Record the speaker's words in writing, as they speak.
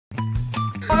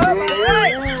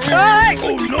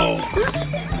Oh no!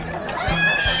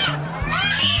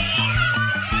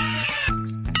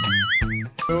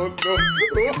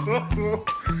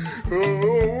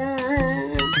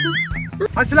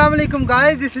 अस्सलाम वालेकुम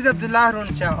guys, this is Abdullah हरून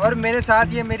शाह और मेरे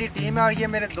साथ ये मेरी टीम है और ये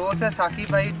मेरे दोस्त है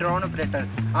साकिब भाई ड्रोन ऑपरेटर।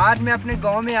 आज मैं अपने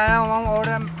गांव में आया हुआ हूँ और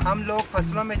हम लोग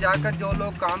फसलों में जाकर जो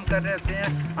लोग काम कर रहे होते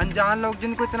हैं, अनजान लोग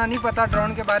जिनको इतना नहीं पता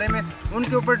ड्रोन के बारे में,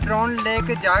 उनके ऊपर ड्रोन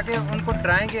लेके जाके उनको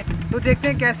डराएंगे। तो देखते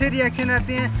हैं कैसे रिएक्शन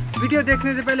आते हैं। वीडियो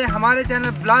देखने से पहले हमारे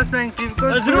चैनल ब्लास्ट प्रैंक टीवी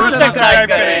को जरूर सब्सक्राइब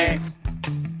करें।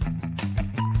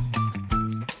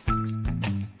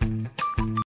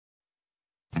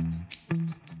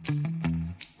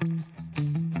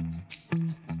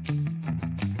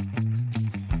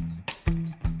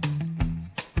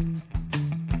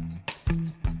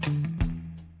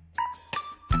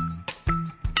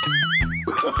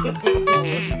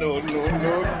 No.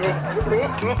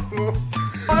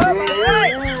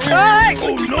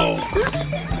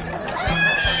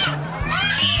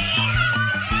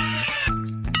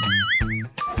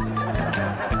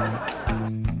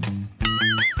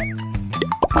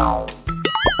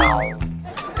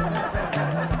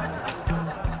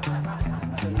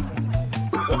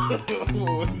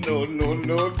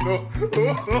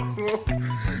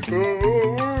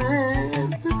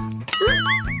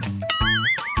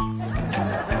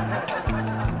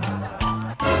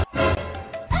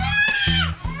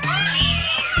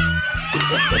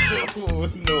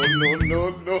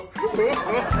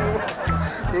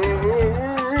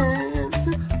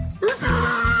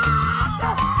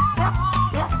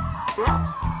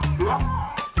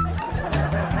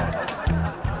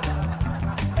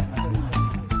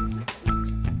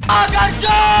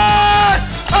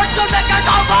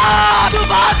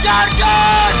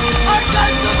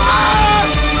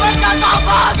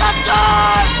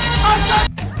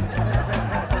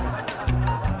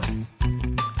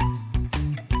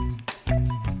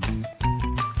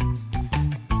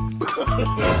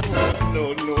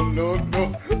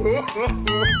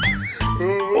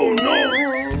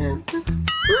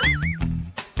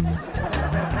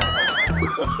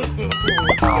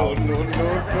 Oh no!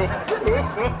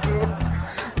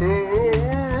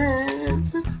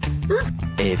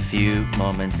 A few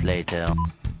moments later.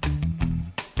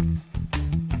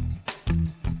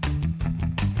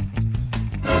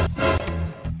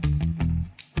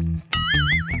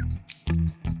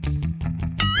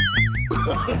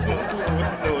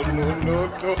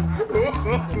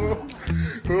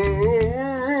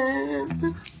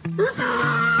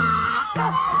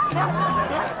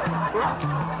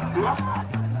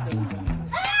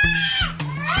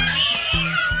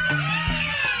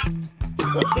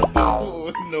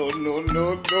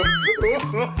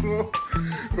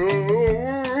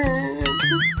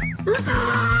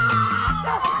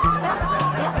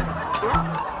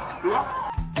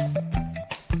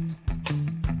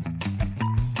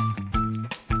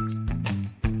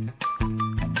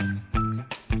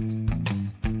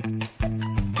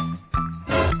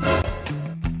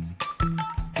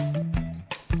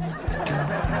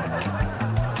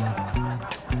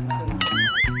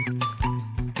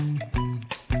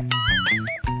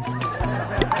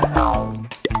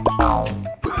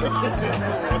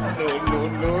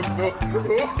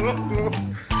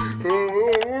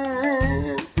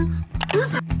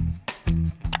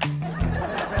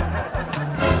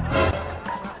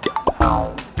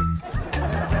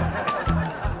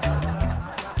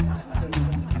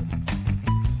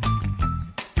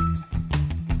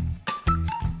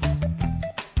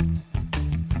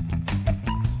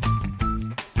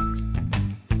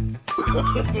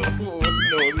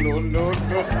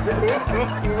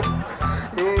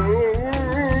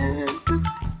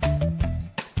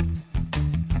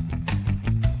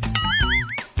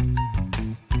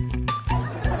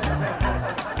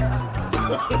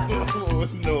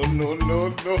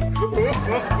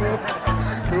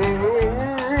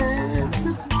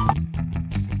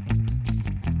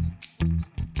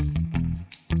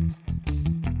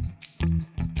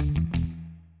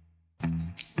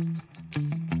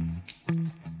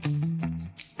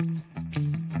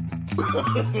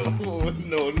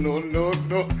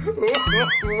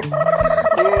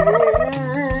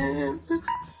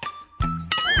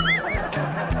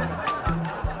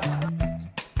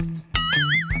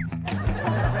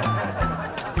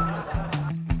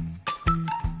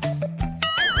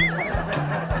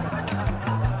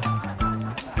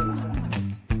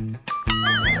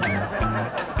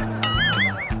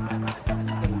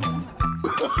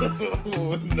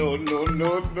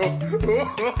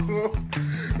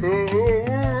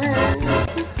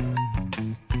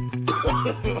 No,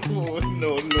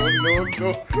 no, no,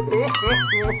 no.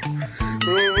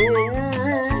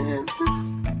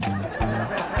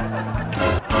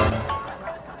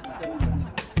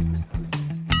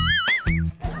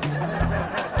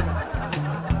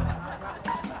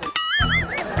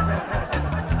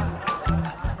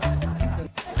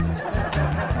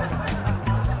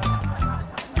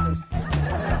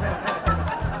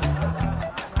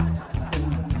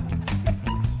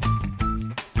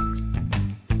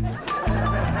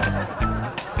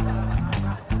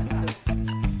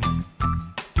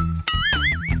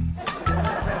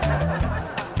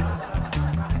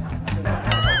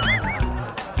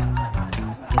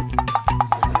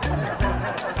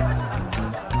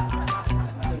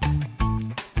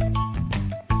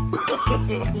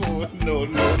 No, no, no, no. No,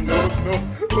 no, no, no.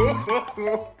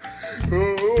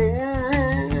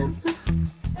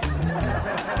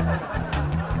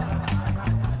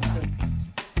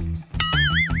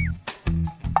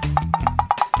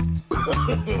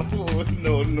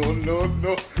 No, no, no,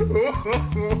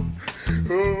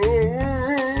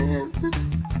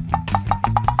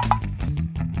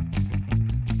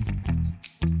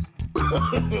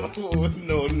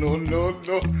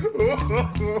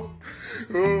 no.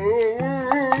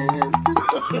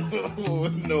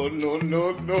 No, no,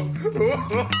 no, no.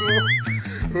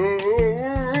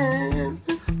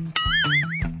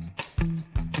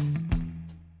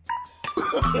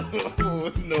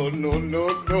 No, no, no,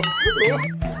 no.